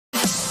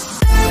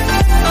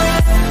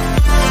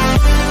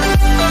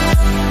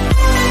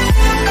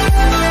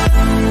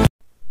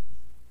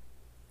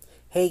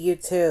Hey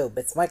YouTube,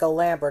 it's Michael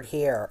Lambert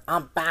here.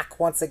 I'm back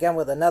once again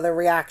with another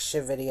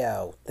reaction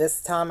video.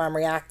 This time I'm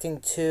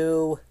reacting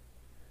to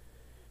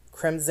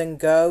Crimson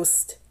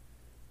Ghost,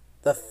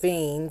 The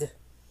Fiend.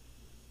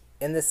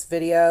 In this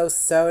video,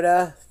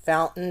 soda,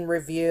 fountain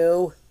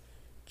review,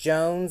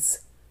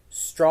 Jones,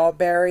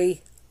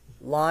 strawberry,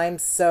 lime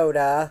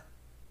soda.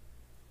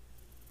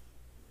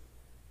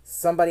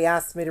 Somebody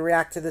asked me to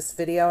react to this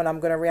video and I'm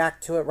going to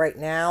react to it right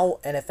now.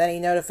 And if any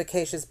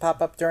notifications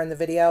pop up during the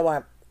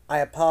video, I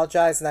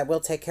apologize and I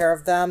will take care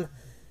of them.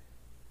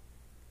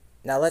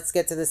 Now let's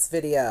get to this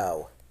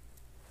video.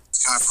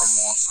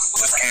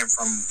 Just came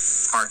from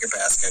Market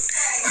Basket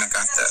and I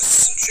got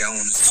this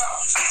Jones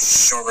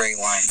strawberry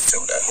lime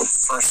soda.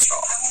 First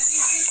off,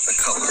 the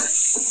color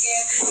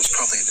is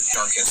probably the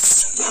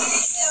darkest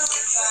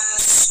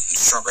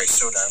strawberry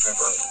soda I've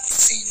ever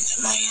seen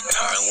in my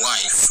entire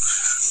life.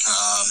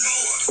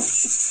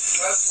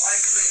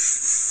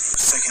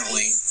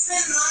 Secondly,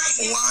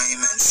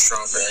 lime and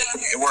strawberry.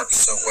 It works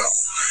so well.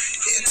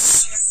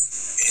 It's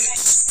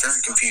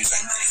very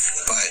confusing,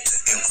 but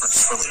it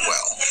works really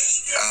well.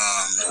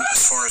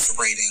 As far as the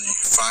rating,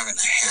 5.5.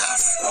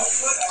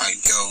 I'd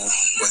go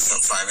with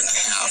a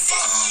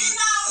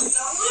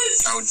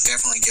 5.5. I would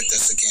definitely get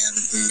this again,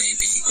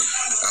 maybe.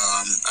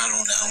 I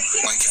don't know.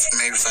 Like,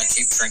 if I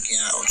keep drinking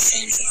it, I'll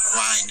change my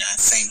mind. I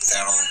think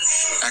that I'll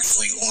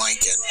actually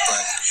like it,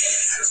 but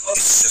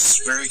it's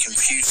just very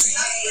confusing.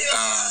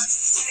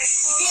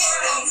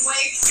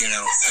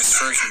 It's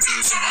very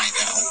confusing right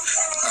now.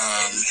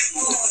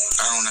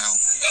 I don't know.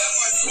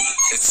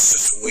 It's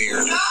just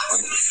weird.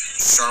 Like,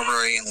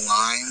 strawberry and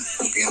lime,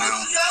 and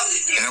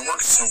it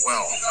works so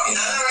well.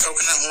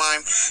 Coconut and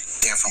lime,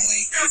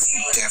 definitely good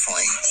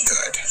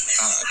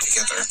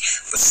together.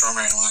 But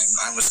strawberry and lime,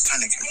 I was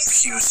kind of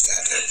confused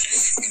at it.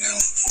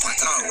 I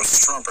thought it was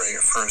strawberry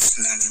at first,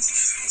 and then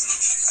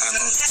I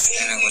looked,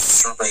 and it was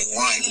strawberry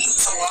lime.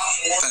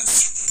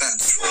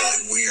 That's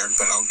really weird,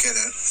 but I'll get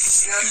it.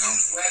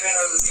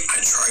 I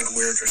tried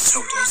weirder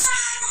sodas,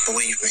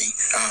 believe me,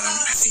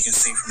 as you can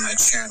see from my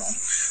channel.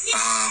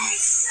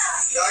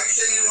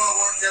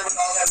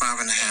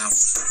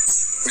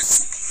 5.5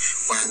 is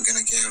what I'm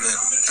gonna give it. I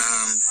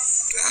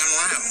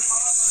don't know.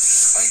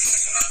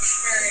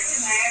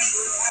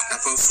 I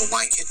both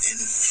like it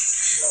and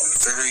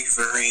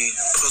very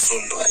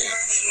puzzled by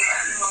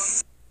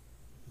it.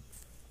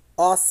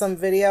 Awesome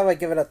video. I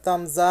give it a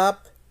thumbs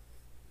up.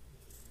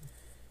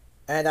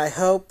 And I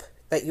hope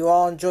that you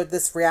all enjoyed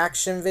this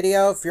reaction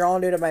video. If you're all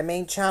new to my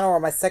main channel or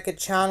my second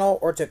channel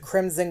or to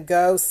Crimson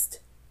Ghost,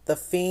 The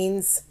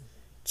Fiend's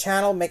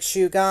channel, make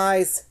sure you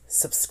guys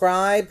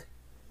subscribe.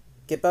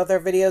 Give both our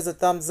videos a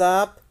thumbs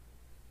up.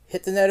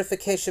 Hit the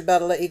notification bell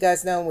to let you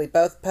guys know when we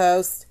both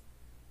post.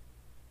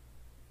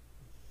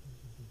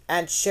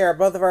 And share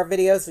both of our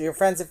videos with your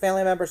friends and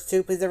family members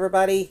too, please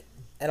everybody.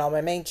 And on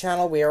my main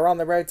channel, we are on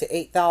the road to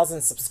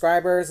 8,000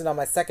 subscribers. And on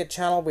my second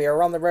channel, we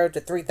are on the road to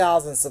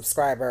 3,000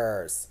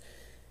 subscribers.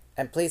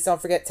 And please don't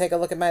forget to take a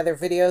look at my other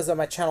videos on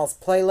my channel's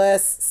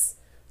playlists.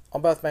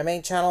 On both my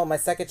main channel and my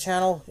second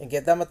channel. And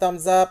give them a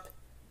thumbs up.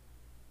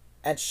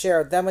 And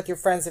share them with your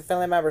friends and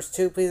family members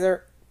too, please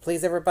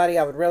everybody.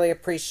 I would really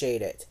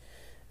appreciate it.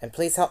 And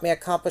please help me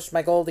accomplish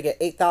my goal to get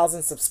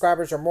 8,000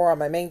 subscribers or more on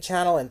my main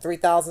channel. And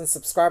 3,000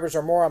 subscribers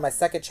or more on my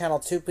second channel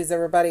too, please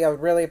everybody. I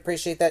would really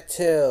appreciate that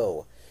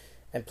too.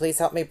 And please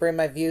help me bring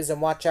my views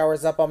and watch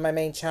hours up on my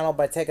main channel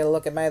by taking a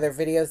look at my other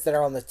videos that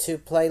are on the 2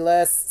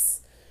 playlists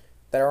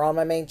that are on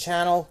my main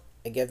channel.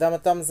 And give them a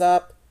thumbs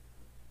up.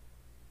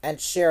 And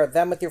share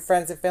them with your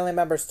friends and family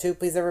members too,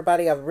 please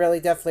everybody. I would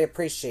really definitely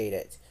appreciate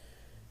it.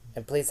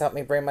 And please help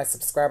me bring my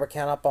subscriber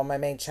count up on my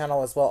main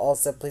channel as well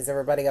also, please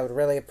everybody. I would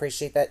really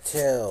appreciate that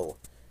too.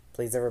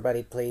 Please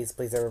everybody, please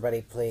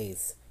everybody,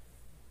 please.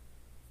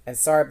 And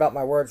sorry about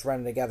my words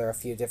running together a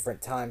few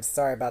different times.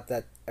 Sorry about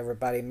that,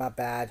 everybody. My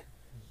bad.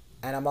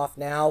 And I'm off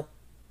now.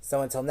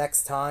 So until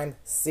next time,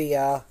 see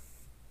ya.